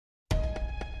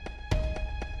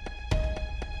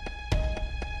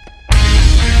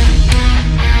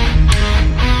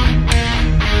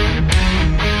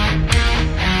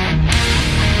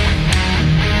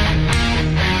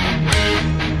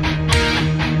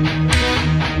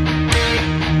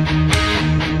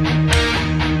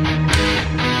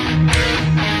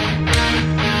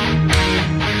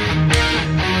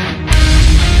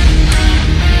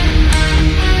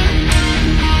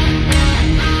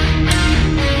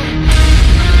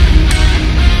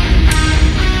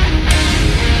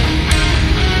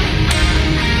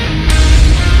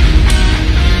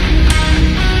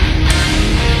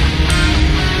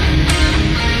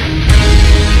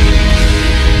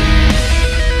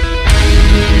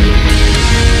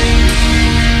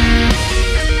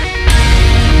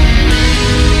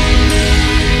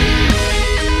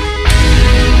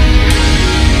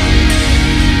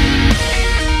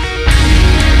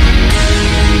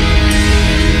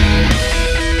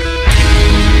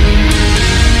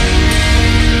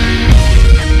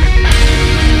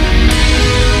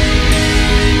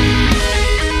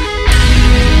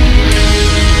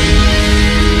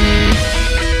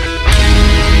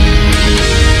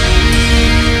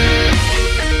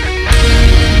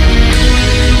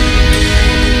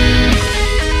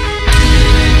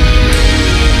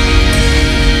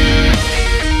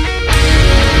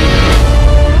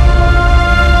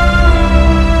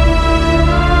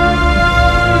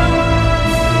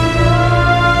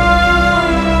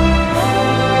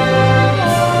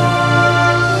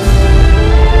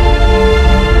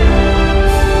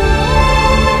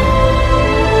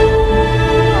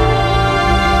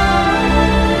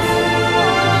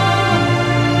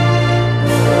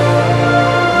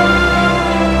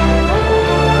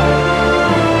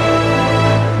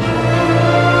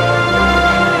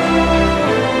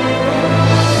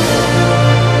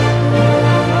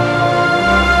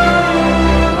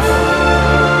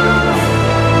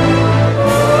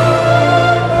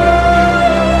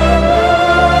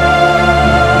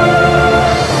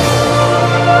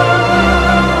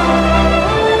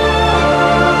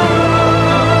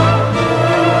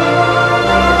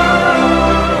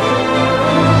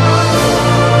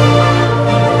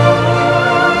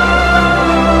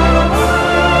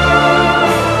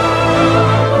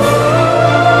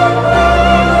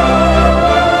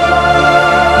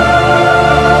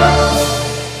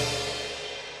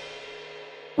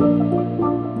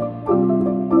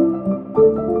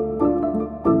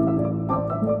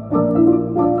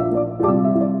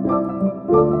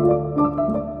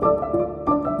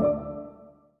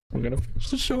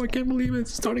show. I can't believe it.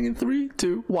 Starting in 3,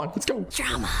 2, 1. Let's go.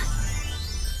 Drama.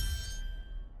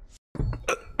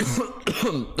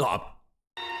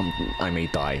 I may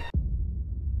die.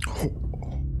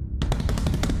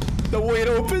 The way it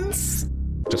opens.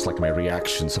 Just like my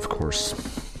reactions, of course.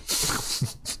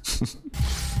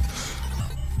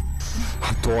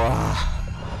 Dora.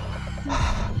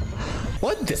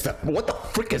 What the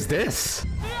frick is this?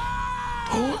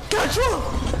 Oh, Catra!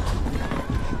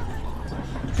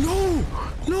 No!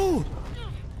 No!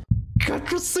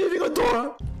 Catra's saving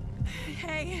Adora!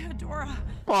 Hey, Adora.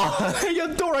 Oh, hey,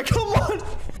 Adora, come on!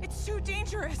 It's too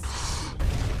dangerous.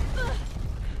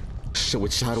 Shit,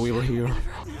 with Shadow we were here.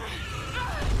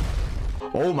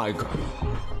 Oh my god.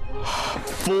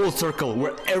 Full circle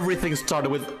where everything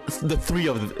started with the 3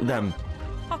 of them.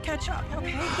 I'll catch up,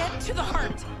 okay? Get to the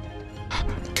heart.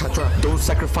 Catra, don't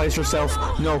sacrifice yourself.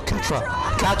 No, Catra.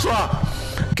 Catra!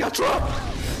 Catra!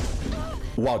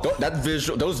 Wow,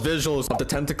 those visuals of the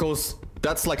tentacles,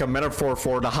 that's like a metaphor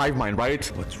for the hive mind, right?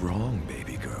 What's wrong,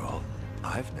 baby girl?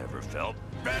 I've never felt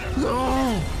better.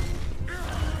 No!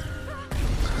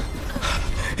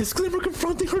 Is Glimmer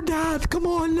confronting her dad? Come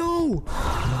on, no!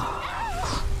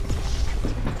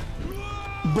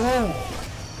 Boom!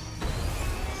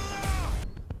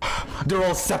 They're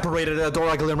all separated.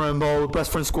 Adora, Glimmer, and Bo,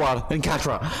 best friend squad, and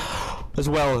Catra as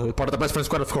well, part of the best friend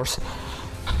squad, of course.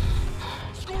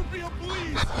 Scorpia,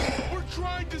 please! We're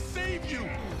trying to save you!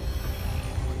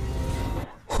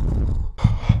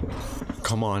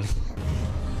 Come on.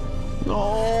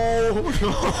 No!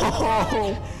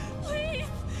 No! Please!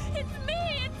 It's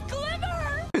me! It's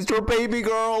Glimmer! It's your baby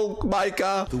girl,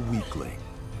 Micah! The weakling.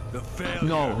 The failure.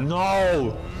 No,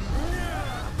 no!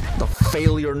 The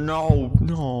failure, no!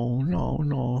 No, no,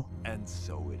 no. And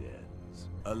so it ends.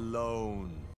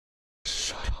 Alone.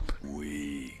 Shut up.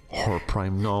 We. Horror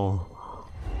Prime, no.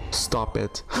 Stop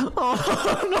it.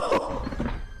 Oh, no!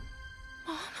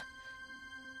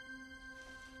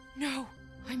 No,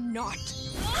 I'm not.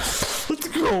 Let's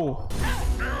go!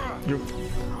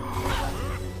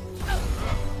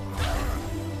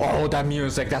 Oh, that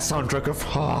music, that soundtrack of...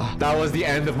 that was the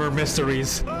end of Mer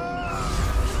Mysteries.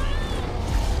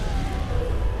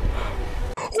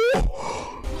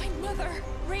 My mother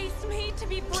raised me to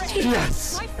be brave.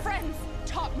 Yes! My friends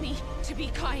taught me to be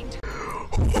kind.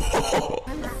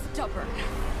 I'm stubborn.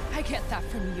 I get that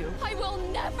from you. I will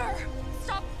never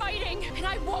stop fighting, and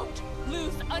I won't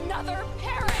lose another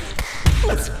parent.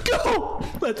 Let's go!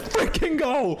 Let's freaking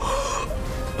go!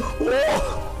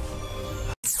 Whoa.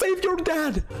 Save your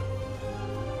dad!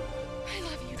 I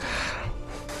love you, Dad.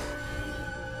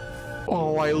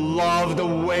 Oh, I love the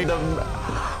way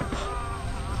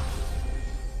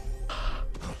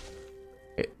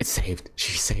It's saved.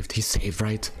 She's saved. He's saved,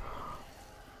 right?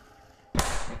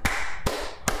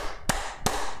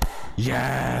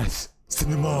 Yes!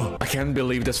 Cinema! I can't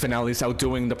believe this finale is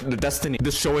outdoing the Destiny.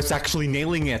 This show is actually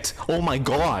nailing it. Oh my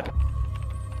god.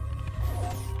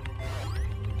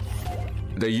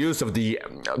 The use of the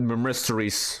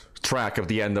Mysteries track of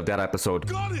the end of that episode.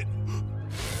 Got it!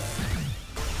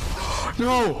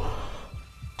 No!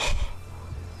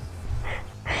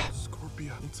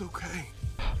 Scorpia, it's okay.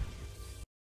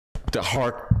 The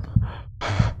heart.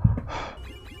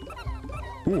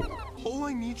 Ooh. All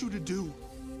I need you to do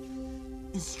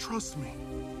is trust me.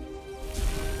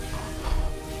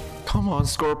 Come on,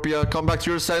 Scorpia. Come back to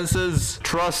your senses.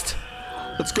 Trust.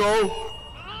 Let's go.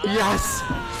 Yes!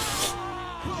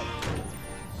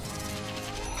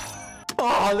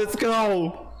 Oh, let's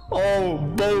go! Oh,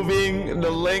 Bo being the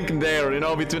link there, you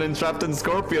know, between Entrapped and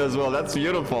Scorpio as well. That's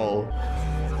beautiful.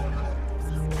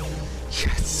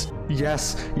 Yes,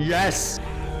 yes, yes!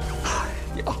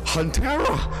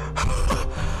 Huntera!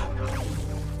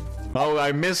 Oh,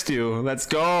 I missed you. Let's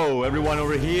go. Everyone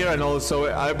over here, and also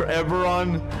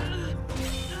everyone.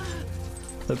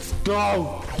 Let's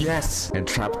go. Yes.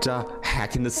 Entrapped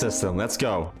hacking the system. Let's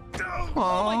go.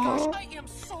 Oh my gosh, I am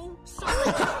so sorry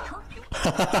to hurt you.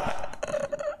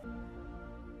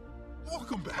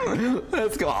 Welcome back.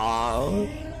 Let's go.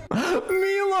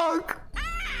 Milok.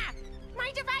 Ah!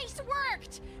 My device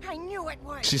worked! I knew it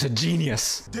would. She's a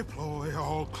genius. Deploy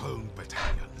all clone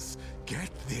battalions. Get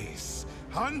this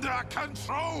under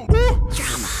control.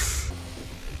 Drama.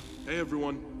 Hey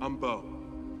everyone, I'm Bo.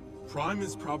 Prime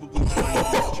is probably trying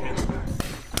to get his chance back.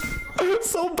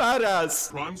 So badass.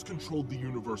 Prime's controlled the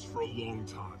universe for a long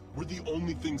time. We're the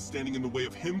only thing standing in the way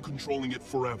of him controlling it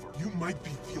forever. You might be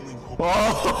feeling hopeless.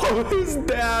 Oh, his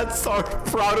dad's so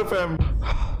proud of him.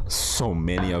 So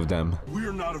many of them.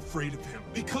 We're not afraid of him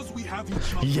because we have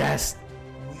each other. Yes.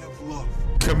 We have love.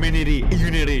 Community,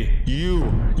 unity.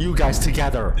 You guys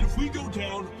together. And if we go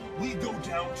down, we go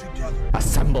down together.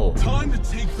 Assemble. Time to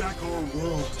take back our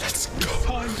world. Let's It's go.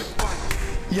 time to fight.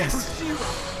 Yes. For Shera,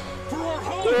 for our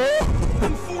home,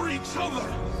 and for each other.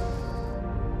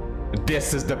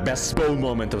 This is the best Bo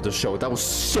moment of the show. That was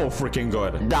so freaking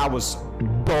good. That was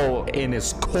Bo in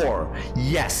his core.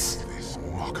 Yes. This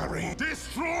mockery.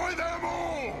 Destroy them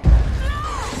all!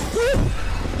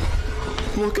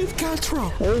 Look at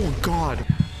Catra. Oh god.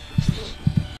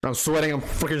 I'm sweating. I'm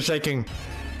freaking shaking.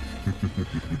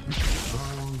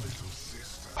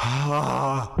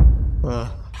 High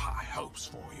hopes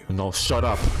for you. No, shut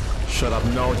up. Shut up.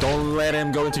 No, don't let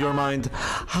him go into your mind.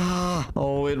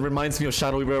 Oh, it reminds me of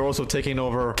Shadow. We were also taking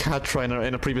over Catra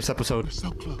in a previous episode.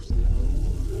 So close.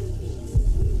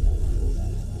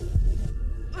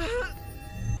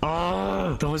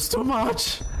 That was too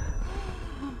much.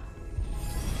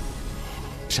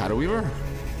 Shadow Weaver?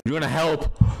 You're gonna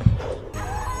help.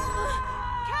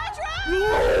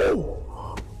 No!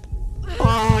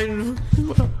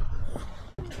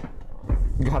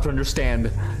 You have to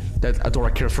understand that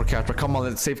Adora cares for Catra. Come on,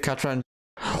 let's save Catra.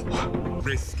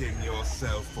 Risking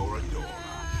yourself for Adora.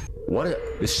 What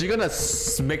is she gonna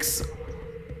mix?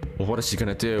 What is she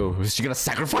gonna do? Is she gonna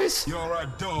sacrifice? Your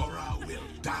Adora will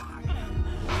die.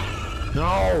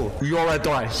 No, your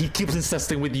Adora. He keeps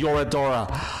insisting with your Adora.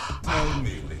 Tell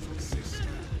me, little sister.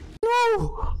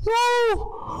 No, no,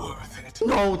 Worth it.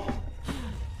 no,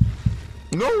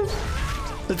 no.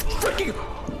 Let's freaking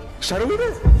Shadow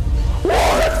Weaver.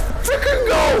 Whoa, let's freaking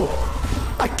go!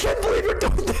 I can't believe you're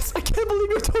doing this. I can't believe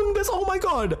you're doing this. Oh my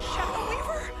god. Shadow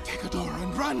Weaver? Take Adora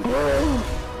and run.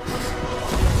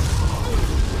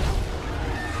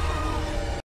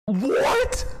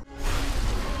 What?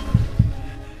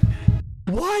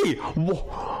 Why? What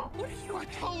are you? I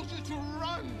told you to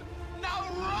run. Now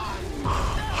run.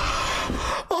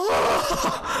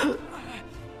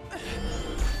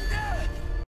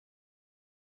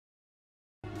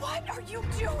 What are you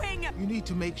doing? You need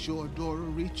to make sure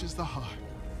Adora reaches the heart.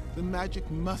 The magic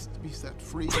must be set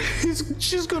free.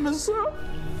 She's gonna stop.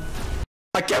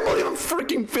 I can't believe I'm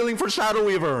freaking feeling for Shadow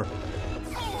Weaver.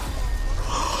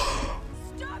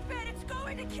 Stop it! It's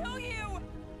going to kill you!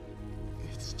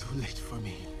 It's too late for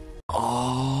me.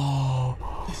 Oh.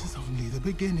 This is only the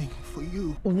beginning for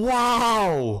you.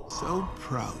 Wow. So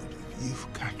proud of you,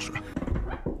 Catra.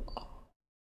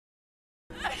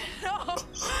 No!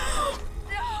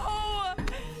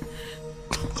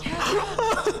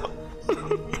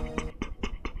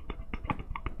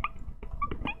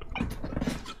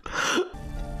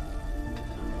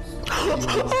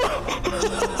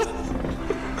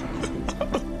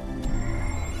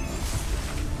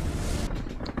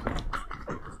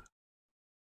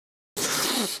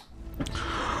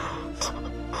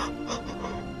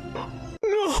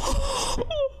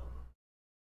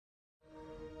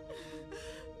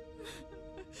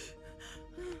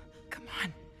 Come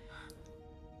on.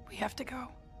 We have to go.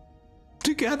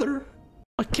 Together.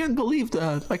 I can't believe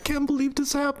that. I can't believe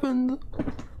this happened.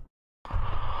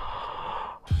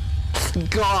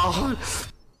 God.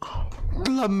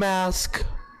 The mask.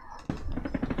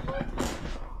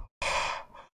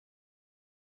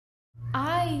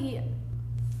 I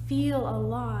feel a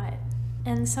lot,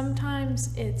 and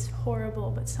sometimes it's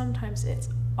horrible, but sometimes it's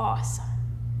awesome.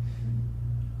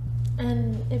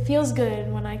 And it feels good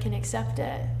when I can accept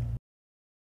it.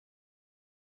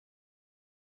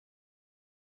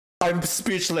 I'm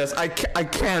speechless. I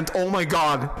can't. Oh my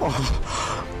god.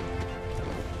 Oh.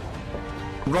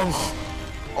 Wrong.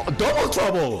 Oh, double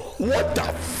trouble. What the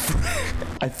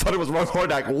I thought it was wrong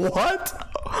Hordak. What?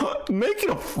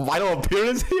 Making a final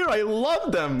appearance here? I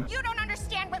love them. You don't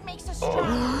understand what makes us strong,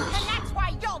 and that's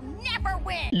why you'll never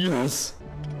win. Yes.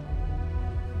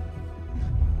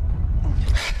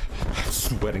 I'm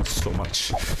sweating so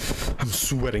much. I'm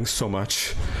sweating so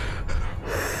much.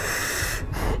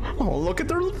 Oh, look at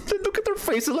their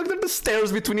faces. Look at the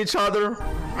stares between each other.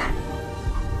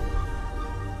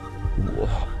 Whoa.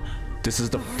 This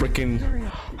is the freaking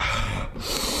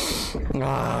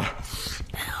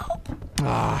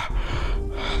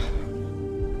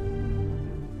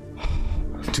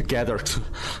together.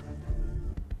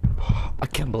 I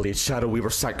can't believe Shadow Weaver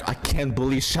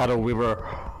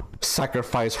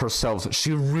sacrificed herself.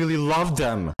 She really loved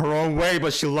them. Her own way,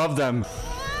 but she loved them.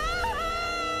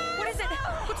 What is it?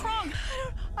 What's wrong?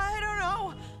 I don't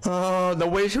know. The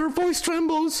way her voice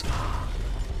trembles.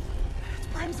 It's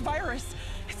Prime's virus.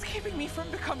 It's keeping me from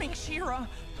becoming Shera.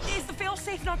 Is the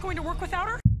failsafe not going to work without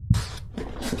her?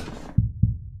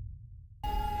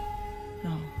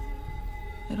 No.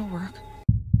 It'll work.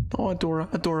 Oh,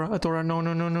 Adora,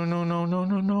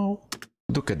 no.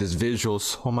 Look at these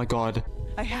visuals. Oh my god.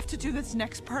 I have to do this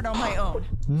next part on my own.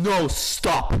 No,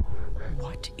 stop!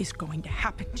 What is going to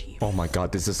happen to you? Oh my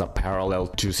god, this is a parallel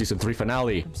to season 3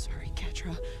 finale. I'm sorry,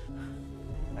 Catra.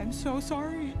 I'm so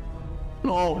sorry.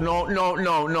 No, no, no,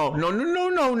 no, no, no, no, no,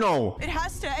 no, no. It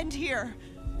has to end here.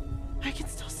 I can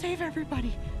still save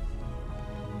everybody.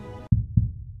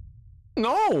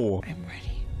 No. I'm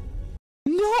ready.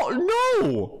 No,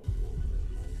 no.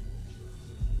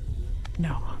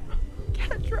 No.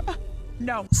 Catra.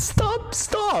 No. Stop,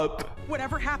 stop.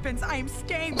 Whatever happens, I am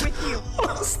staying with you.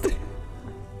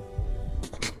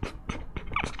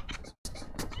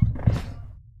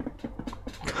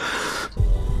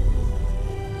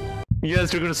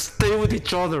 Yes, you're gonna stay with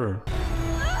each other.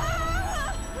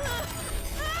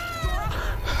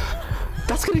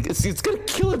 That's gonna, it's gonna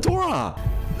kill Adora.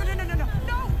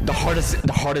 No.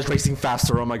 The heart is racing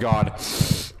faster. Oh my god.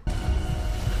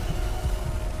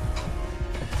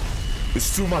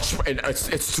 It's too much.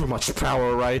 It's too much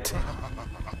power, right?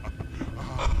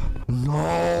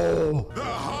 No. The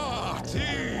heart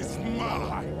is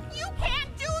mine. You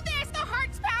can't do this! The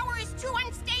heart's power is too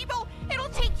unstable! It'll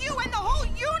take you and the whole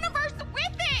universe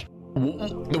with it!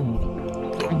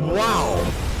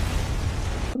 Wow.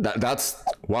 That's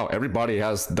wow. Everybody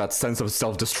has that sense of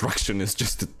self-destruction. It's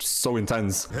just so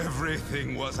intense.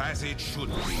 Everything was as it should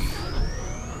be.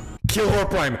 Kill Hor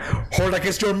Prime. Hordak,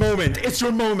 it's your moment. It's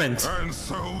your moment. And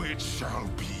so it shall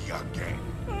be again.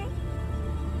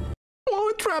 Oh,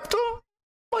 it trapped her.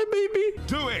 My baby.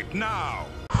 Do it now.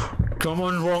 Come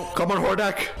on,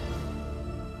 Hordak.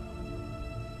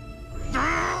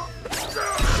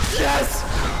 Yes!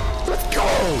 Let's go!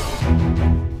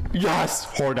 Yes,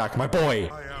 Hordak, my boy.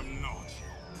 I am not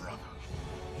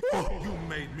your brother. You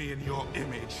made me in your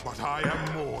image, but I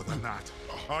am more than that.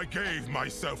 I gave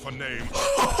myself a name.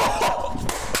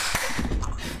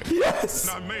 Yes!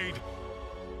 And I made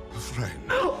a friend.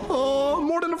 Oh,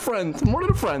 more than a friend. More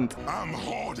than a friend. I'm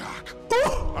Hordak.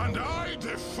 Oh. And I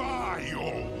defy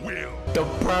your will. The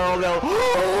parallel.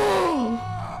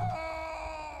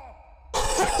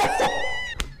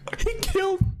 He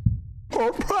killed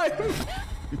Hor Prime.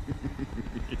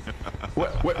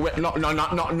 Wait, no.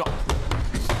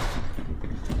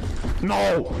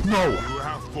 No. You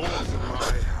have force in my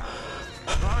hand.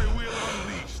 I will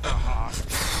unleash the heart.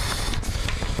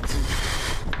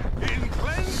 In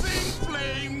cleansing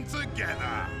flame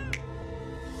together.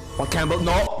 Oh, Campbell,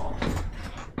 no.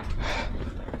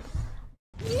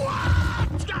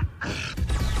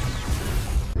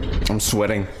 I'm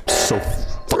sweating so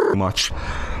much.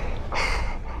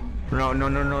 No.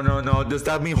 Does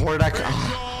that mean Hordak?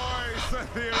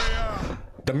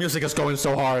 The music is going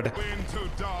so hard. Into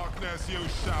darkness you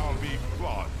shall be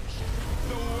plunged.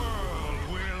 The world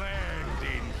will end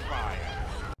in fire.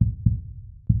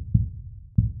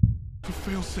 The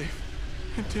failsafe.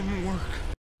 It didn't work.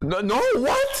 No,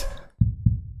 what?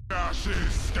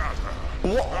 Ashes scatter.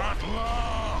 What? At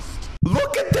last.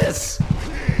 Look at this.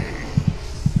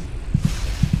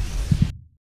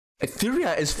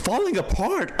 Etheria is falling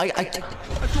apart.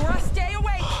 Adora, stay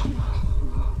awake.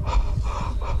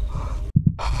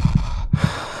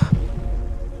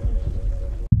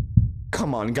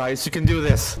 Come on, guys, you can do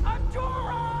this.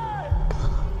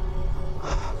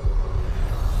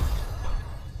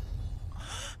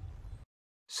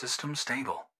 System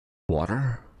stable.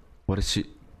 Water? What is she?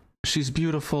 She's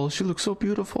beautiful. She looks so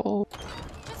beautiful.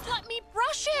 Just let me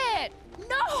brush it!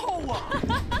 No!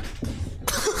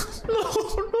 No.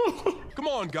 Come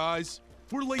on, guys.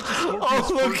 If we're late to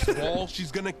Scorpius' first ball,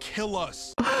 she's gonna kill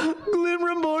us. Glim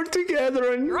and Morg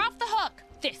together, and You're off the hook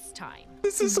this time.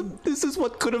 this is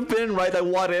what could have been, right? A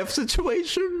what if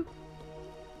situation.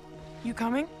 You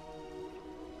coming?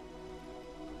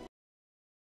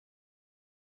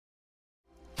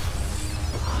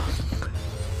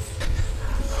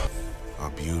 A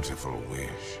beautiful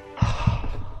wish.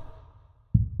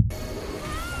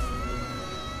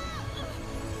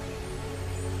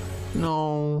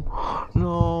 No.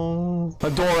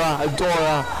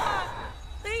 Adora.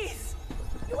 Please!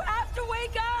 You have to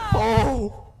wake up!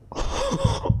 Oh.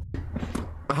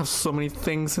 I have so many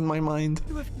things in my mind.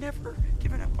 You have never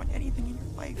given up on anything in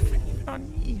your life, even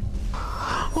on me.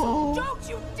 Oh. Don't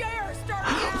you dare start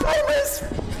now! Promise!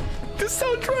 The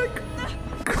soundtrack!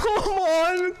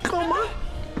 Come on!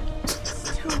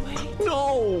 It's too late.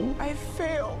 No! I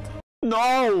failed.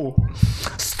 No!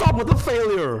 Stop with the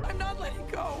failure! I'm not letting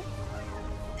go.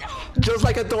 Just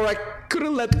like Adora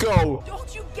couldn't let go.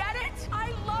 Don't you get it?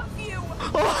 I love you.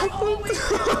 Oh. I always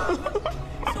will.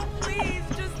 So please,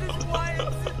 just this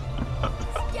once.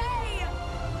 Stay.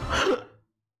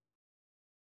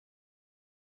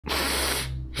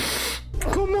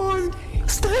 Come on!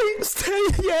 Stay!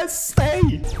 Yes, stay.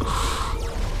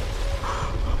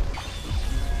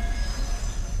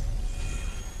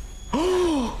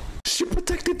 Oh, she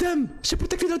protected them. She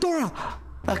protected Adora.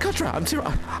 Catra, I'm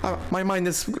serious. My mind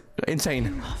is insane.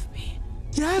 You love me.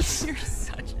 Yes. You're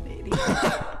such an idiot.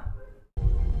 I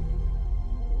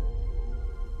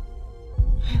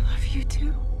love you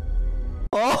too.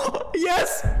 Oh,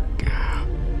 yes.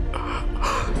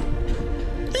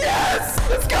 Yes.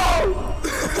 Let's go.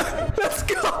 Let's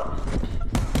go.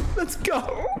 Let's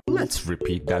go. Let's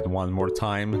repeat that one more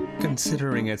time,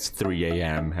 considering it's 3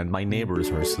 a.m. and my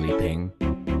neighbors are sleeping.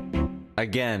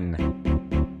 Again,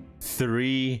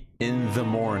 3 in the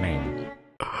morning.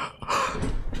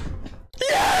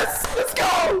 Yes! Let's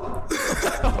go!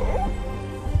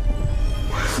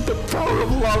 The power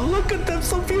of love. Look at them,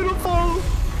 so beautiful.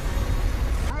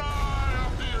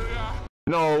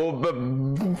 No, but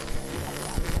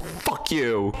fuck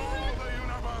you.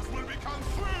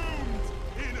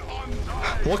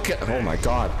 Look at, oh my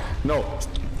god. No.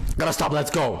 Gotta stop, let's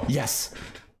go. Yes.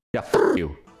 Yeah, fuck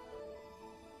you.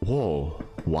 Whoa.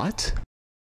 What?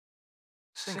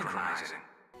 Synchronizing.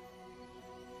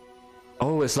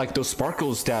 Oh, it's like those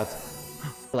sparkles that...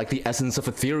 Like the essence of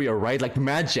Etheria, right? Like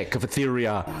magic of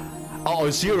Etheria.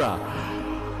 Oh, shera.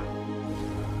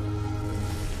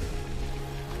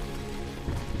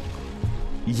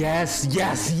 Yes,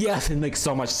 yes, yes, it makes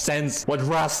so much sense. What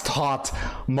Raz taught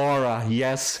Mara,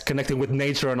 yes, connecting with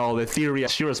nature and all the Etheria.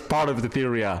 Shera's part of the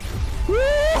Etheria. Woo!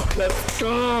 Let's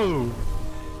go!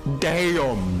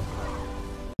 Damn!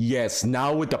 Yes,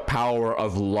 now with the power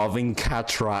of loving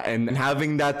Catra and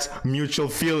having that mutual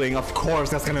feeling, of course,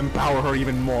 that's gonna empower her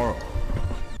even more.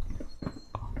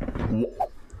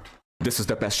 This is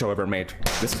the best show ever made.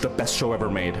 This is the best show ever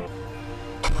made.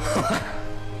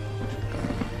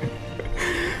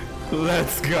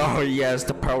 Let's go. Yes,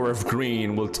 the power of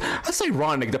green will... That's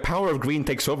ironic. The power of green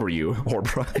takes over you. Or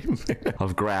prime.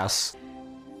 Of grass.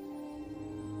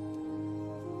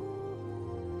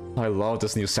 I love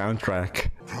this new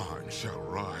soundtrack. Prime shall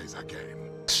rise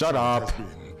again. Shut up.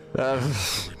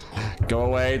 Go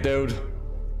away, dude.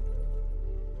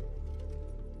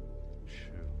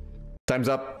 Time's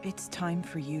up. It's time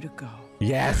for you to go.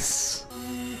 Yes.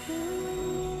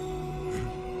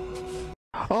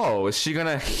 Oh, is she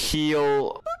gonna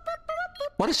heal?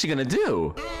 What is she gonna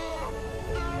do?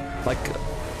 Like...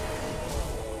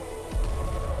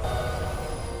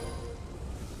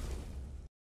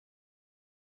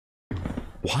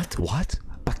 What? What?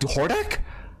 Back to Hordak?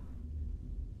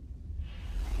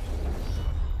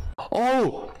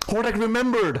 Oh! Hordak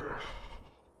remembered!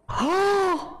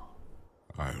 Oh!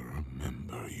 I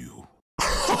remember you.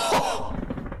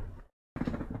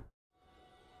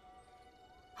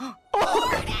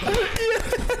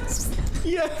 Yes!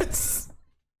 Yes!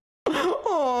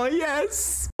 Oh,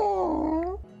 yes!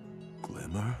 Oh!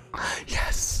 Glimmer?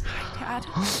 Yes! Dad.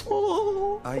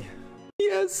 Oh!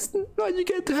 Yes! Now you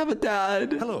get to have a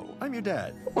dad! Hello, I'm your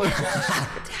dad.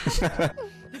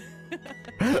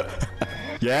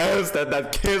 Yes!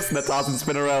 That kiss, Natas and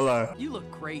Spinnerella! You look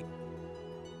great.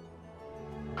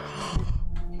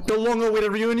 The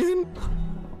long-awaited reunion?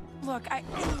 Look,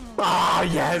 Ah,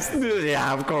 yes!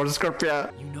 Yeah, of course,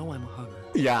 Scorpia. You know I'm a hugger.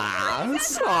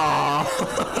 Yes! Aww.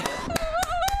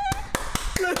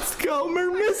 Let's go,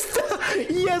 Mermista!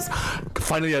 Yes!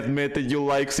 Finally admit that you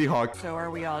like Seahawk. So are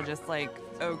we all just like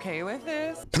okay with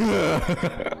this?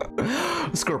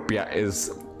 Scorpia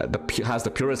has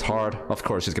the purest heart. Of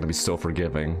course, she's gonna be so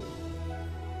forgiving.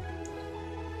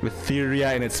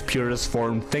 Etheria in its purest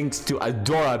form, thanks to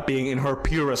Adora being in her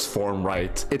purest form,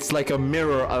 right? It's like a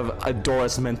mirror of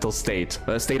Adora's mental state,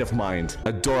 a state of mind.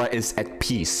 Adora is at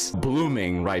peace,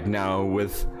 blooming right now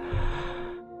with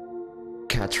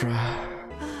Catra.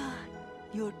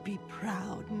 You'd be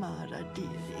proud, Mara,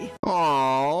 dearie.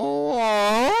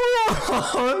 Oh,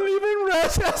 even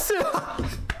Raz has it.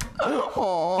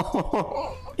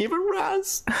 Oh, even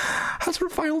Raz has her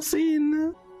final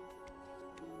scene.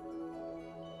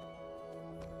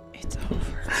 It's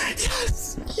over.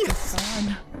 Yes, yes,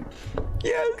 Gone.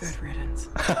 yes. Good riddance.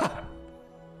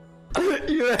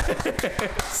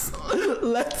 Yes.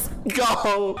 Let's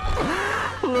go.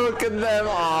 Look at them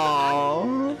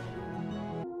all.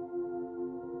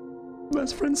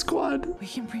 Best friend squad. We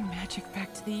can bring magic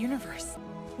back to the universe.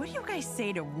 What do you guys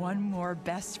say to one more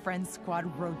best friend squad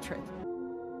road trip?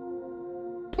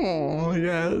 Oh,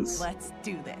 yes. Let's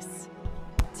do this.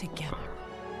 Together.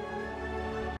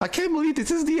 I can't believe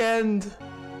this is the end.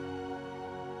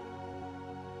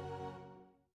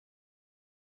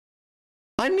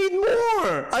 I need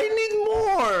more. I need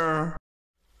more.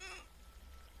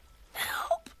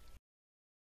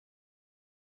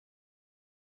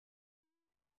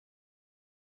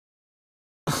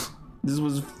 This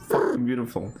was fucking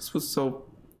beautiful. This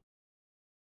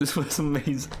was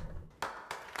amazing.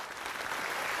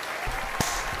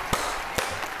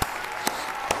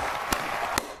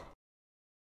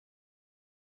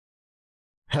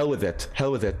 Hell with it.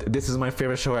 Hell with it. This is my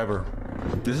favorite show ever.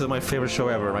 This is my favorite show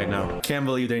ever right now. Can't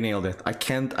believe they nailed it. I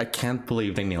can't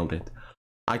believe they nailed it.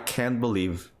 I can't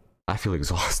believe. I feel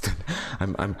exhausted.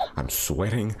 I'm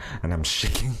sweating and I'm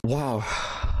shaking. Wow.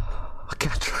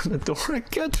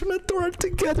 Catradora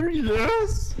together.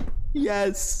 Yes.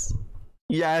 Yes.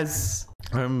 Yes.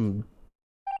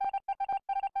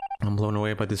 I'm blown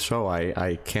away by this show.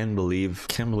 I can't believe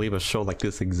a show like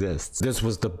this exists. This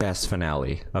was the best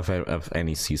finale of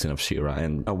any season of She-Ra,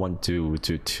 and I want to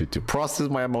process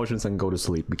my emotions and go to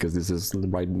sleep, because this is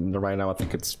right now. I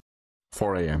think it's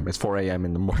 4 a.m. It's 4 a.m.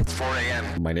 in the morning. 4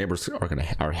 a.m. My neighbors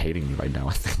are hating me right now,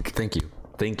 I think.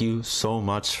 Thank you so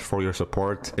much for your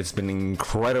support. It's been an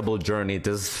incredible journey.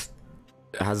 This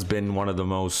has been one of the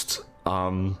most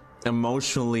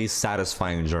emotionally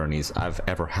satisfying journeys I've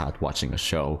ever had watching a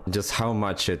show. Just how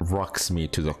much it rocks me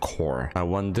to the core. I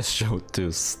want this show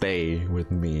to stay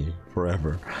with me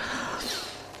forever.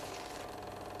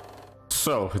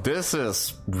 So this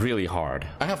is really hard.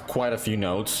 I have quite a few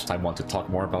notes. I want to talk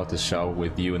more about this show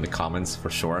with you in the comments for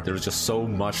sure. There's just so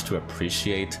much to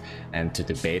appreciate and to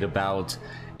debate about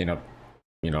in a,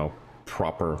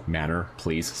 proper manner,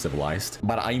 please, civilized.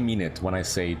 But I mean it when I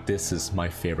say this is my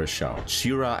favorite show.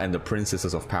 She-Ra and the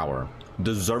Princesses of Power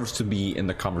deserves to be in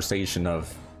the conversation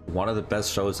of one of the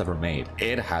best shows ever made.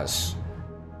 It has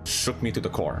shook me to the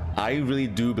core. I really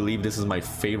do believe this is my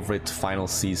favorite final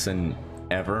season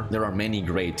ever. There are many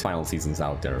great final seasons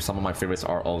out there. Some of my favorites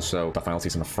are also the final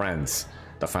season of Friends,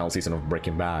 the final season of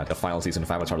Breaking Bad, the final season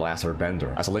of Avatar: The Last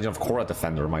Airbender. As a Legend of Korra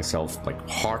defender myself, like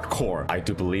hardcore, I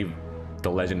do believe the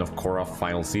Legend of Korra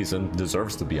final season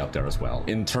deserves to be up there as well.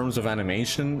 In terms of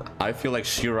animation, I feel like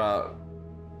She-Ra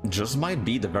just might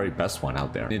be the very best one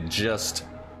out there. It just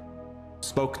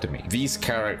spoke to me. These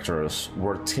characters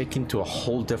were taken to a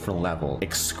whole different level,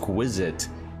 exquisite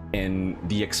in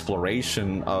the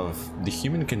exploration of the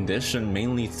human condition,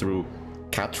 mainly through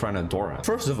Catradora.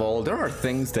 First of all, there are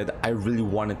things that I really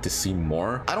wanted to see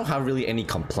more. I don't have really any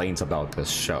complaints about this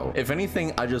show. If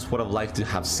anything, I just would have liked to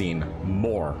have seen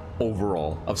more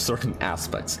overall of certain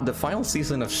aspects. The final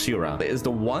season of She-Ra is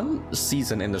the one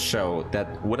season in the show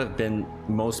that would have been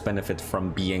most benefit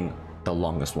from being the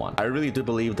longest one. I really do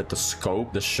believe that the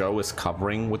scope the show is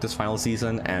covering with this final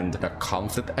season and the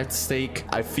conflict at stake,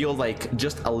 I feel like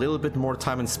just a little bit more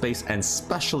time and space, and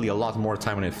especially a lot more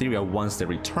time in Etheria once they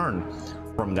return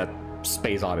from that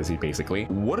space odyssey, basically,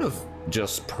 would have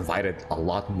just provided a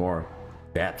lot more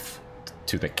depth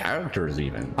to the characters.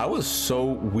 Even I was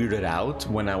so weirded out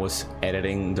when I was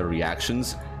editing the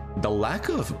reactions, the lack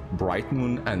of Bright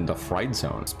Moon and the Fright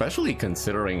Zone, especially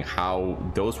considering how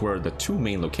those were the two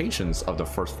main locations of the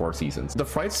first 4 seasons. The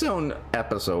Fright Zone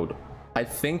episode, I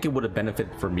think it would have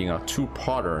benefited from being a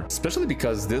 2-parter, especially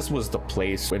because this was the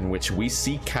place in which we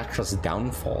see Catra's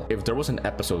downfall. If there was an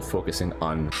episode focusing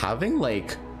on having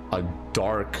like a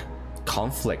dark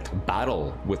conflict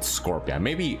battle with Scorpia,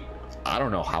 maybe, I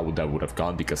don't know how that would have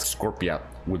gone, because Scorpia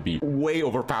would be way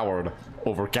overpowered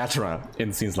over Catra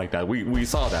in scenes like that. We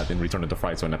saw that in Return of the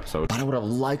Fright Zone episode, but I would have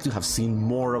liked to have seen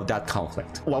more of that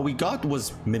conflict. What we got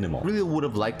was minimal. Really would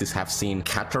have liked to have seen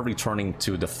Catra returning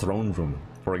to the throne room,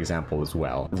 for example, as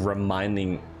well,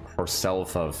 reminding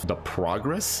herself of the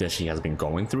progress that she has been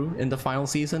going through in the final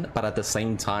season, but at the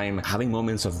same time having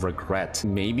moments of regret.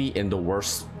 Maybe in the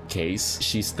worst case,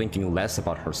 she's thinking less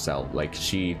about herself, like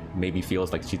she maybe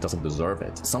feels like she doesn't deserve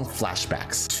it. Some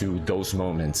flashbacks to those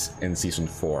moments in season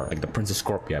 4, like the Princess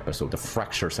Scorpia episode, the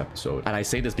Fractures episode. And I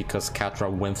say this because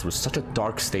Catra went through such a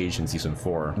dark stage in season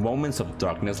 4. Moments of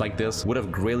darkness like this would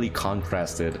have greatly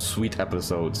contrasted sweet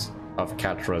episodes of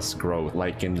Catra's growth,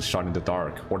 like in Shot in the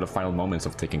Dark or the final moments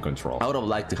of taking control. I would have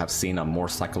liked to have seen a more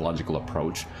psychological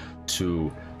approach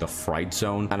to the Fright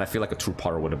Zone, and I feel like a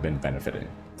 2-parter would have been benefiting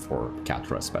for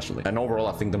Catra especially. And overall,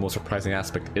 I think the most surprising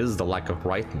aspect is the lack of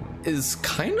Bright Moon. It's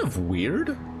kind of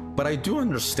weird, but I do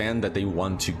understand that they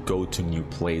want to go to new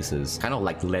places, kind of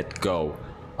like let go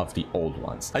of the old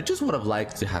ones. I just would have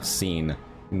liked to have seen,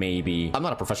 maybe, I'm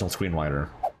not a professional screenwriter,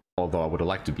 although I would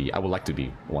like to be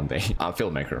one day, a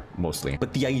filmmaker mostly.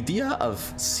 But the idea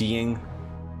of seeing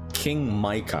King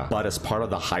Micah, but as part of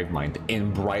the hive mind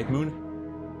in Bright Moon,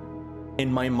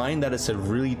 in my mind, that is a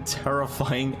really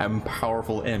terrifying and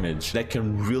powerful image that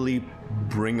can really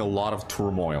bring a lot of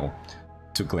turmoil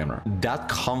to Glimmer. That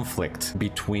conflict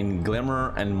between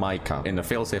Glimmer and Micah in the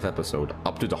Failsafe episode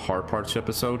up to the Hard Parts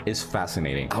episode is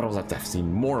fascinating. I would have liked to have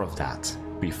seen more of that.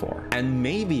 before. And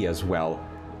maybe as well,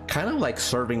 kind of like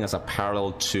serving as a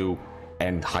parallel to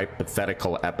an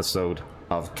hypothetical episode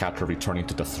of Catra returning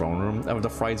to the throne room of the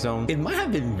Fright Zone. It might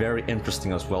have been very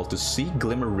interesting as well to see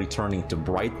Glimmer returning to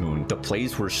Brightmoon, the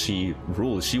place where she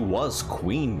ruled. She was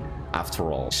queen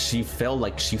after all. She felt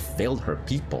like she failed her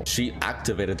people. She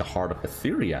activated the heart of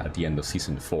Etheria at the end of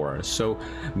season 4. So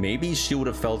maybe she would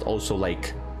have felt also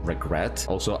like regret,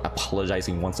 also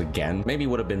apologizing once again. Maybe it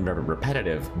would have been very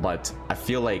repetitive, but I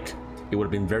feel like it would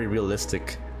have been very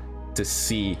realistic to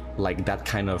see like that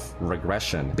kind of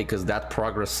regression, because that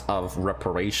progress of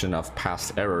reparation of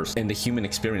past errors in the human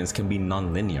experience can be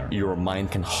non-linear. Your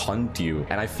mind can haunt you,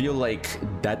 and I feel like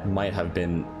that might have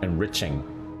been enriching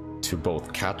to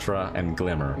both Catra and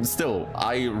Glimmer. Still,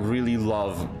 I really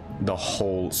love the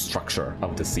whole structure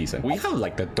of the season. We have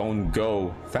like the Don't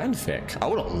Go fanfic. I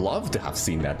would have loved to have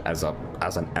seen that as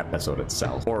an episode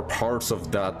itself, or parts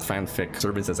of that fanfic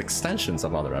serving as extensions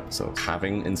of other episodes,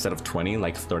 having instead of 20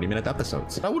 like 30-minute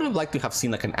episodes. I would have liked to have seen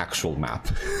like an actual map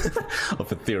of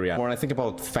Etheria. When I think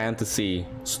about fantasy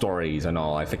stories and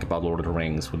all, I think about Lord of the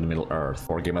Rings with Middle Earth,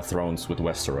 or Game of Thrones with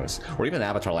Westeros, or even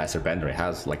Avatar: Last Airbender. It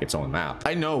has like its own map.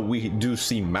 I know we do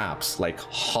see maps, like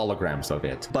holograms of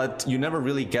it, but you never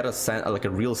really get a sense, like a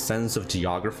real sense of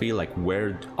geography. Like,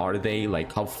 where are they?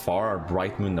 Like, how far are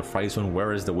Brightmoon, the Fright Zone?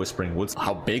 Where is the Whispering Woods?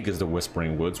 How big is the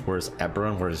Whispering Woods? Where's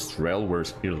Eberron? Where's Drell?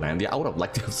 Where's Irlandia? I would have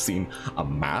liked to have seen a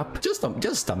map. Just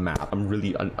a map. I'm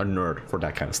really a nerd for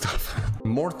that kind of stuff.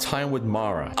 More time with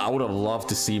Mara. I would have loved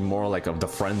to see more like of the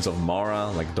friends of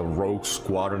Mara, like the rogue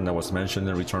squadron that was mentioned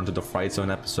in Return to the Fright Zone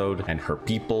episode, and her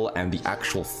people, and the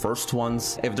actual first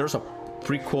ones. If there's a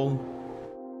prequel,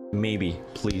 maybe,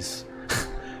 please,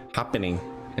 happening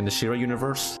in the Shera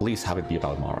universe, please have it be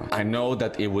about Mara. I know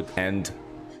that it would end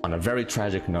on a very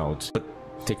tragic note, but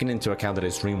taking into account that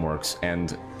it's DreamWorks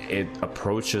and it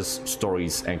approaches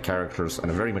stories and characters in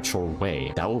a very mature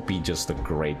way, that would be just a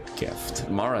great gift.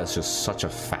 Mara is just such a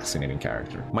fascinating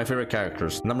character. My favorite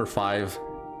characters, number 5,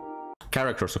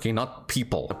 characters, okay, not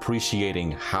people,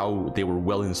 appreciating how they were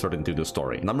well inserted into the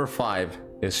story. Number 5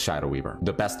 is Shadow Weaver,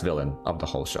 the best villain of the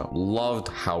whole show. Loved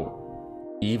how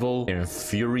evil,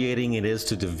 infuriating it is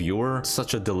to the viewer.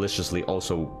 Such a deliciously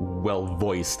also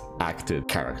well-voiced, acted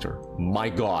character. My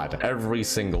god, every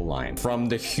single line, from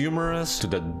the humorous to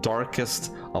the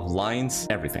darkest of lines,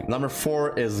 everything. Number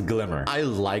 4 is Glimmer. I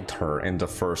liked her in the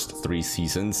first 3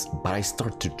 seasons, but I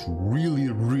started to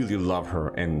really love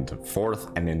her in the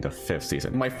 4th and in the 5th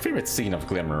season. My favorite scene of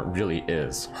Glimmer really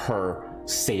is her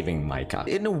saving Micah.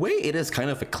 In a way, it is kind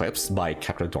of eclipsed by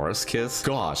Catradora's kiss.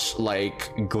 Gosh,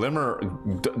 like Glimmer,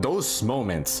 those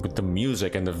moments with the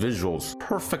music and the visuals,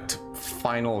 perfect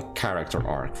final character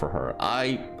arc for her.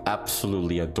 I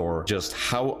absolutely adore just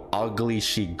how ugly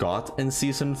she got in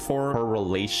season 4. Her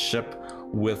relationship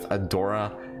with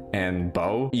Adora and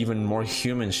Bo, even more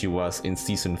human she was in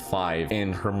season 5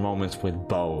 in her moments with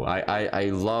Bo. I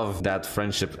love that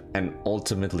friendship and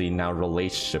ultimately now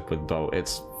relationship with Bo.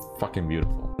 It's fucking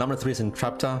beautiful. Number 3 is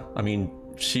Intrepta. I mean,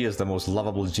 she is the most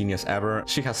lovable genius ever.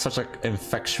 She has such an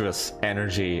infectious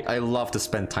energy. I love to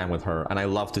spend time with her, and I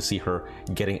love to see her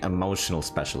getting emotional,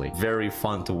 especially. Very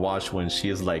fun to watch when she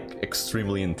is like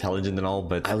extremely intelligent and all,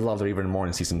 but I loved her even more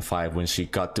in season 5 when she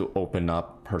got to open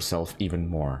up herself even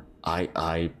more.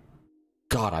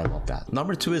 God, I love that.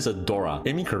 Number 2 is Adora.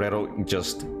 Amy Carrero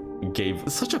just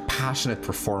gave such a passionate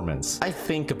performance. I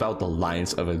think about the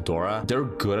lines of Adora. They're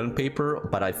good on paper,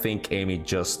 but I think Amy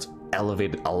just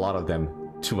elevated a lot of them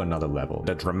to another level.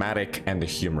 The dramatic and the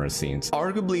humorous scenes.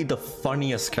 Arguably the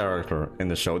funniest character in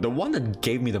the show, the one that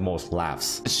gave me the most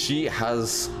laughs. She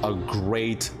has a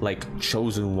great like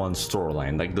chosen one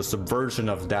storyline. Like the subversion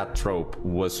of that trope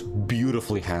was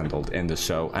beautifully handled in the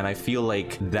show, and I feel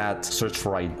like that search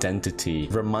for identity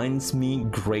reminds me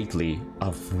greatly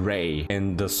of Rey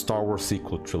in the Star Wars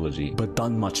sequel trilogy, but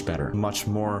done much better, much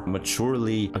more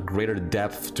maturely, a greater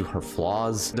depth to her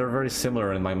flaws. They're very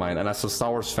similar in my mind, and as a Star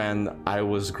Wars fan,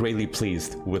 I was greatly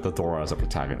pleased with Adora as a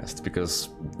protagonist because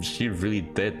she really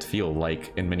did feel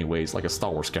like, in many ways, like a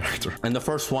Star Wars character. And the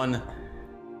first one,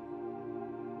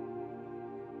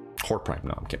 Horde Prime.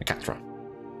 No, I'm kidding. Catra.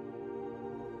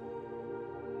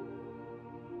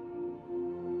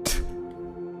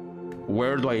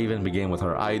 Where do I even begin with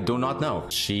her? I do not know.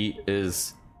 She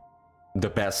is the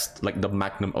best, like the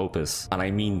magnum opus, and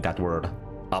I mean that word,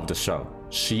 of the show.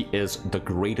 She is the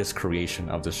greatest creation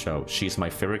of the show. She's my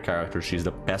favorite character. She's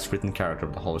the best written character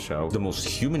of the whole show. The most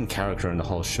human character in the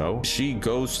whole show. She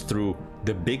goes through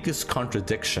the biggest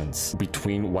contradictions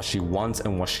between what she wants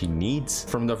and what she needs.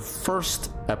 From the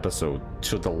first episode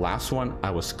to the last one,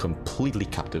 I was completely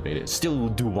captivated. Still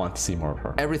do want to see more of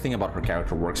her. Everything about her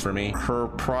character works for me. Her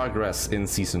progress in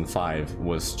season 5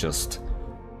 was just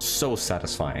so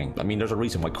satisfying. I mean, there's a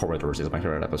reason why Corridors is my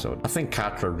favorite episode. I think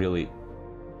Catra really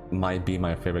might be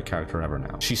my favorite character ever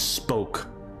now. She spoke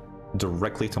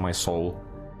directly to my soul.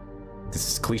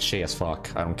 This is cliche as fuck,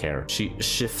 I don't care. She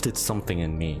shifted something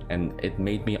in me, and it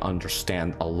made me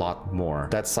understand a lot more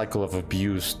that cycle of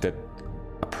abuse that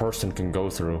a person can go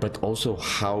through, but also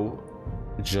how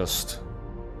just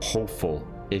hopeful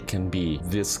it can be,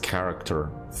 this character,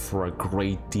 for a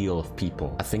great deal of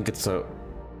people. I think it's a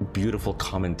beautiful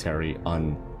commentary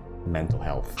on mental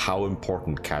health, how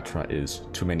important Catra is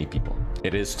to many people.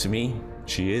 It is to me,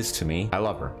 she is to me. I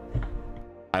love her.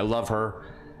 I love her,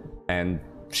 and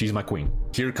she's my queen.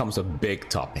 Here comes a big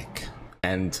topic,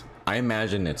 and I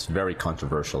imagine it's very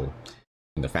controversial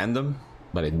in the fandom,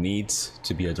 but it needs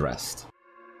to be addressed.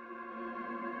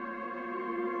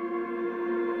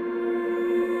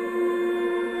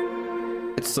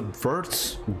 It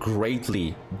subverts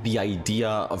greatly the idea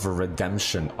of a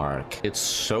redemption arc. It's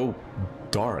so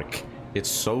dark. It's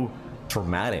so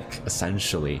traumatic,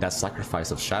 essentially, that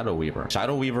sacrifice of Shadow Weaver.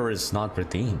 Shadow Weaver is not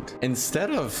redeemed.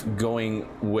 Instead of going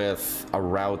with a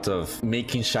route of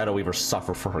making Shadow Weaver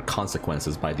suffer for her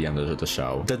consequences by the end of the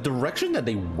show, the direction that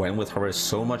they went with her is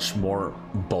so much more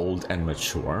bold and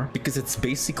mature, because it's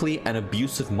basically an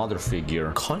abusive mother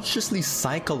figure consciously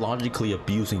psychologically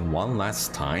abusing one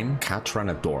last time Catra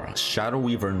and Adora. Shadow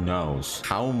Weaver knows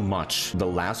how much the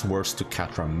last words to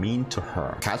Catra mean to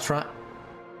her. Catra,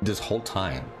 this whole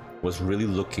time, was really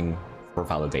looking for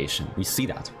validation. We see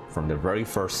that from the very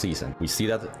first season. We see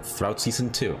that throughout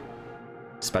season 2,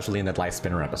 especially in that Light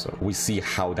Spinner episode. We see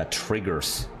how that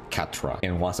triggers Catra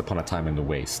in Once Upon a Time in the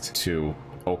Waste to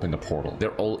open the portal.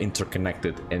 They're all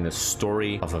interconnected in a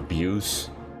story of abuse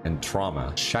and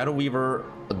trauma. Shadow Weaver,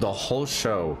 the whole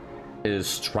show,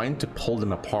 is trying to pull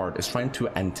them apart, is trying to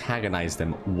antagonize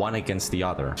them one against the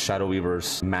other. Shadow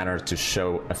Weaver's manner to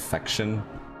show affection,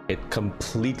 it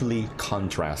completely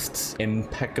contrasts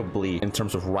impeccably in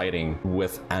terms of writing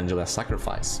with Angela's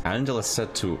sacrifice. Angela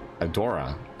said to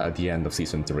Adora at the end of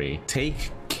season 3,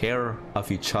 take care of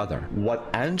each other. What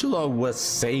Angela was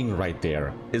saying right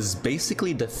there is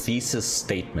basically the thesis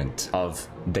statement of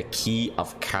the key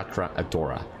of Catra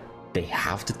Adora. They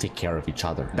have to take care of each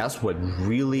other. That's what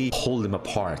really pulled them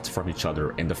apart from each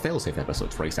other in the failsafe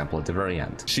episode, for example, at the very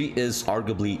end. She is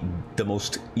arguably the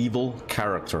most evil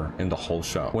character in the whole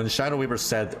show. When Shadow Weaver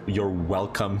said, "You're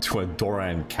welcome to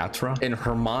Adora and Catra," in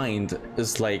her mind,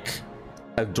 it's like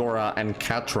Adora and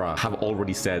Catra have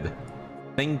already said,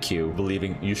 "Thank you,"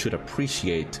 believing you should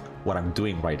appreciate what I'm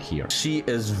doing right here. She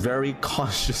is very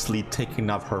consciously taking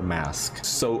off her mask,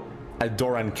 so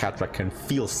Adora and Catra can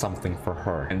feel something for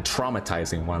her and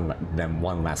traumatizing them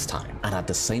one last time. And at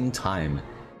the same time,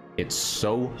 it's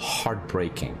so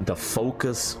heartbreaking. The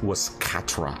focus was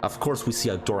Catra. Of course, we see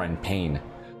Adora in pain,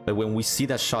 but when we see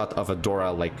that shot of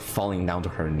Adora like falling down to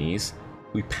her knees,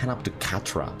 we pan up to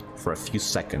Catra for a few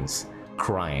seconds,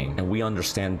 crying, and we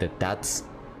understand that that's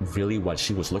really what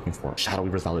she was looking for. Shadow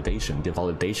Weaver's validation, the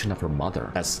validation of her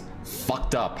mother, as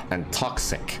fucked up and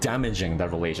toxic, damaging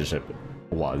that relationship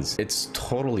was. It's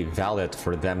totally valid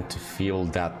for them to feel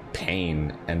that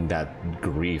pain and that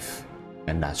grief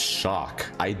and that shock.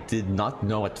 I did not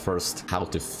know at first how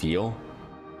to feel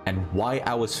and why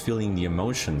I was feeling the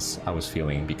emotions I was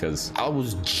feeling, because I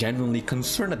was genuinely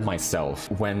concerned at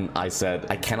myself when I said,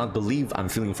 I cannot believe I'm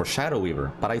feeling for Shadow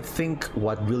Weaver. But I think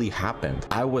what really happened,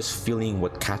 I was feeling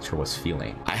what Catra was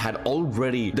feeling. I had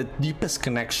already the deepest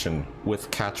connection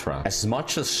with Catra. As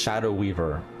much as Shadow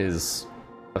Weaver is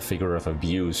a figure of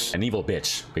abuse, an evil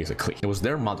bitch, basically, it was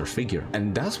their mother figure,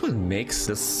 and that's what makes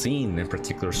this scene in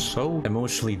particular so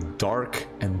emotionally dark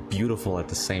and beautiful at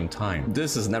the same time.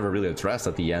 This is never really addressed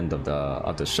at the end of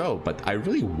the show, but I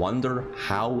really wonder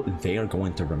how they are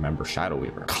going to remember Shadow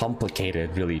Weaver.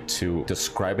 Complicated really to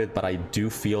describe it, but I do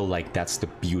feel like that's the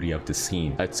beauty of the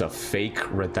scene. It's a fake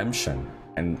redemption,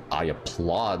 and I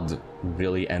applaud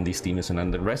really ND Stevenson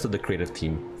and the rest of the creative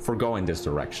team for going this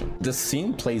direction. The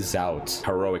scene plays out,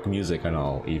 heroic music and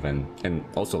all even, and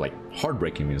also like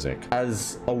heartbreaking music,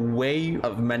 as a way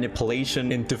of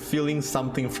manipulation into feeling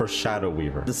something for Shadow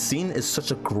Weaver. The scene is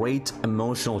such a great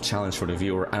emotional challenge for the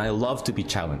viewer, and I love to be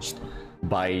challenged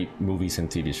by movies and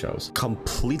TV shows.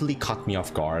 Completely caught me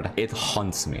off guard. It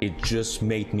haunts me. It just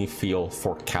made me feel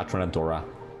for Catra and Adora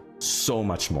so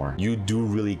much more. You do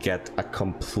really get a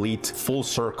complete full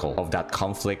circle of that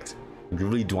conflict you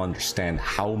really do understand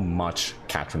how much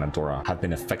Catradora have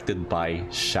been affected by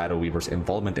Shadow Weaver's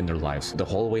involvement in their lives the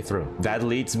whole way through. That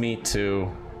leads me to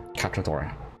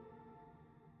Catradora.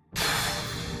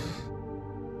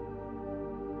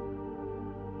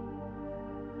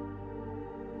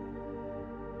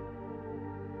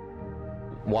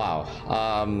 Wow,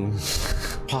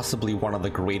 possibly one of the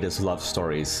greatest love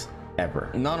stories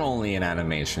ever. Not only in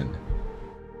animation,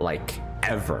 like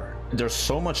ever. There's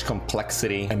so much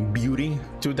complexity and beauty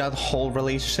to that whole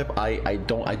relationship. I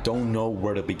don't know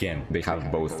where to begin. They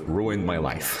have both ruined my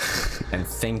life. And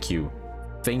thank you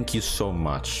so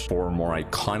much for more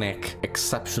iconic,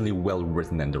 exceptionally well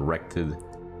written and directed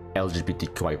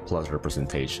LGBTQI plus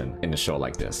representation in a show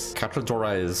like this.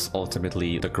 Catradora is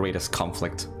ultimately the greatest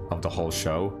conflict of the whole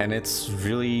show, and it's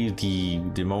really the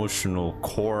emotional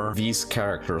core. These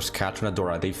characters, Cat and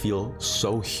Adora, they feel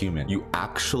so human. You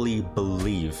actually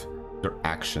believe their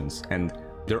actions, and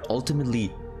they're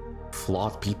ultimately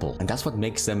flawed people, and that's what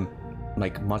makes them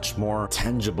like much more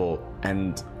tangible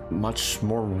and much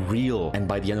more real. And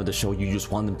by the end of the show, you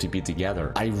just want them to be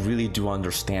together. I really do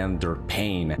understand their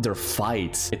pain, their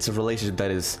fights. It's a relationship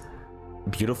that is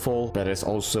beautiful, but it's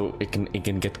also it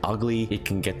can get ugly, it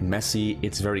can get messy,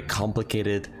 it's very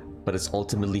complicated, but it's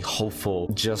ultimately hopeful,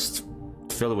 just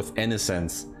filled with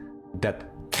innocence that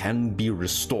can be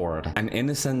restored, an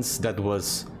innocence that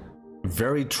was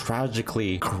very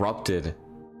tragically corrupted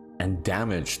and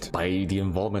damaged by the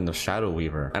involvement of Shadow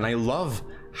Weaver. And I love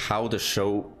how the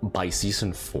show, by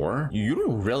season 4, you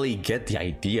don't really get the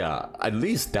idea, at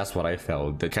least that's what I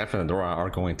felt, that Cat and Adora are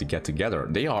going to get together.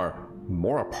 They are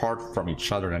more apart from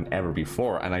each other than ever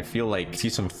before, and I feel like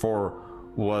season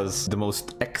 4 was the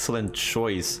most excellent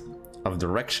choice of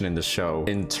direction in the show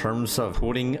in terms of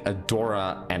putting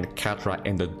Adora and Catra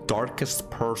in the darkest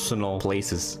personal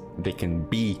places they can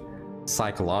be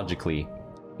psychologically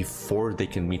before they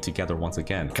can meet together once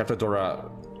again.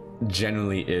 Catradora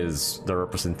genuinely is the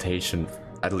representation,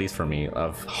 at least for me,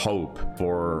 of hope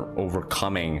for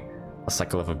overcoming a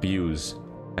cycle of abuse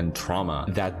and trauma.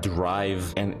 That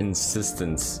drive and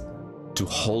insistence to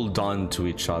hold on to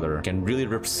each other can really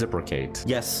reciprocate.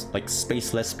 Yes, like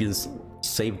space lesbians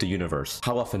save the universe.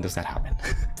 How often does that happen?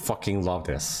 Fucking love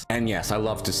this. And yes, I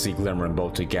love to see Glimmer and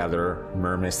Bow together,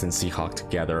 Mermist and Seahawk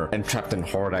together, and Trapped in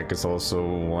Hordak is also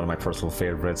one of my personal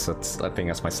favorites. I think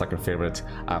that's my second favorite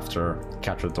after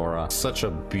Catradora. Such a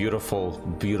beautiful,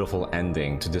 beautiful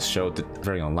ending to this show that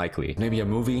very unlikely. Maybe a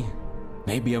movie?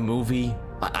 Maybe a movie?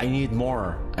 I need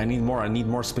more. I need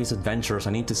more space adventures. I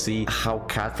need to see how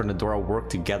Cat and Adora work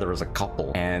together as a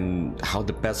couple, and how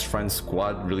the best friend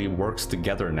squad really works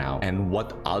together now, and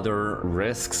what other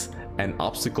risks and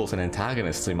obstacles and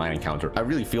antagonists they might encounter. I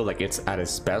really feel like it's at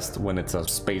its best when it's a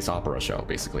space opera show,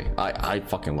 basically. I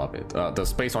fucking love it. The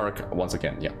space arc, once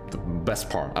again, yeah, the best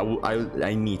part.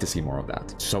 I need to see more of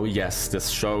that. So yes, this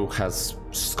show has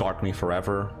scarred me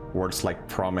forever. Words like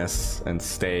promise and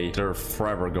stay, they're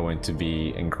forever going to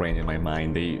be ingrained in my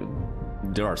mind.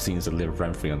 There are scenes that live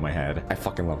rent-free on my head. I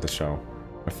fucking love the show.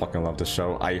 I fucking love the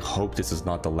show. I hope this is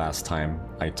not the last time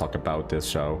I talk about this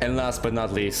show. And last but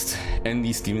not least,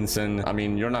 ND Stevenson. I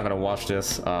mean, you're not gonna watch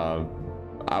this.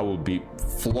 I would be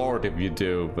floored if you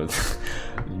do, but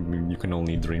you can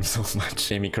only dream so much.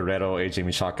 Amy Carretto, AJ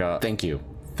Mishaka, thank you.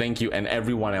 Thank you, and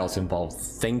everyone else involved,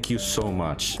 thank you so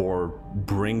much for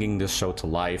bringing this show to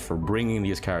life, for bringing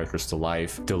these characters to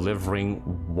life, delivering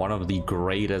one of the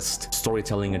greatest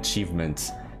storytelling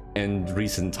achievements in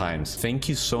recent times. Thank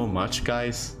you so much,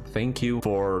 guys. Thank you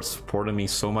for supporting me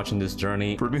so much in this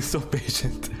journey, for being so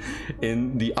patient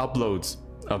in the uploads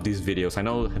of these videos. I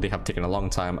know they have taken a long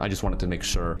time. I just wanted to make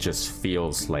sure it just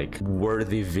feels like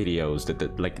worthy videos that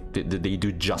they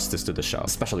do justice to the show,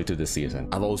 especially to this season.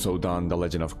 I've also done The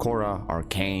Legend of Korra,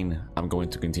 Arcane. I'm going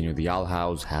to continue The Owl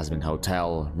House, Hazbin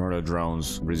Hotel, Murder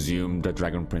Drones, resume The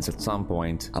Dragon Prince at some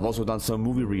point. I've also done some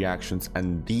movie reactions,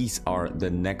 and these are the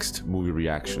next movie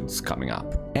reactions coming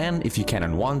up. And if you can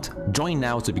and want, join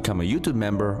now to become a YouTube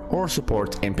member or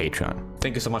support in Patreon.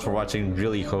 Thank you so much for watching.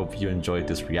 Really hope you enjoyed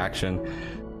this reaction.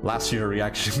 Last year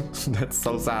reaction. That's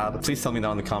so sad. Please tell me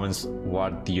down in the comments,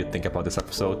 what do you think about this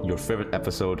episode, your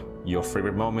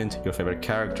favorite moment, your favorite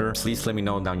character. Please let me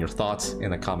know down your thoughts in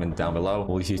the comment down below.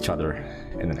 We'll see each other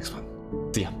in the next one.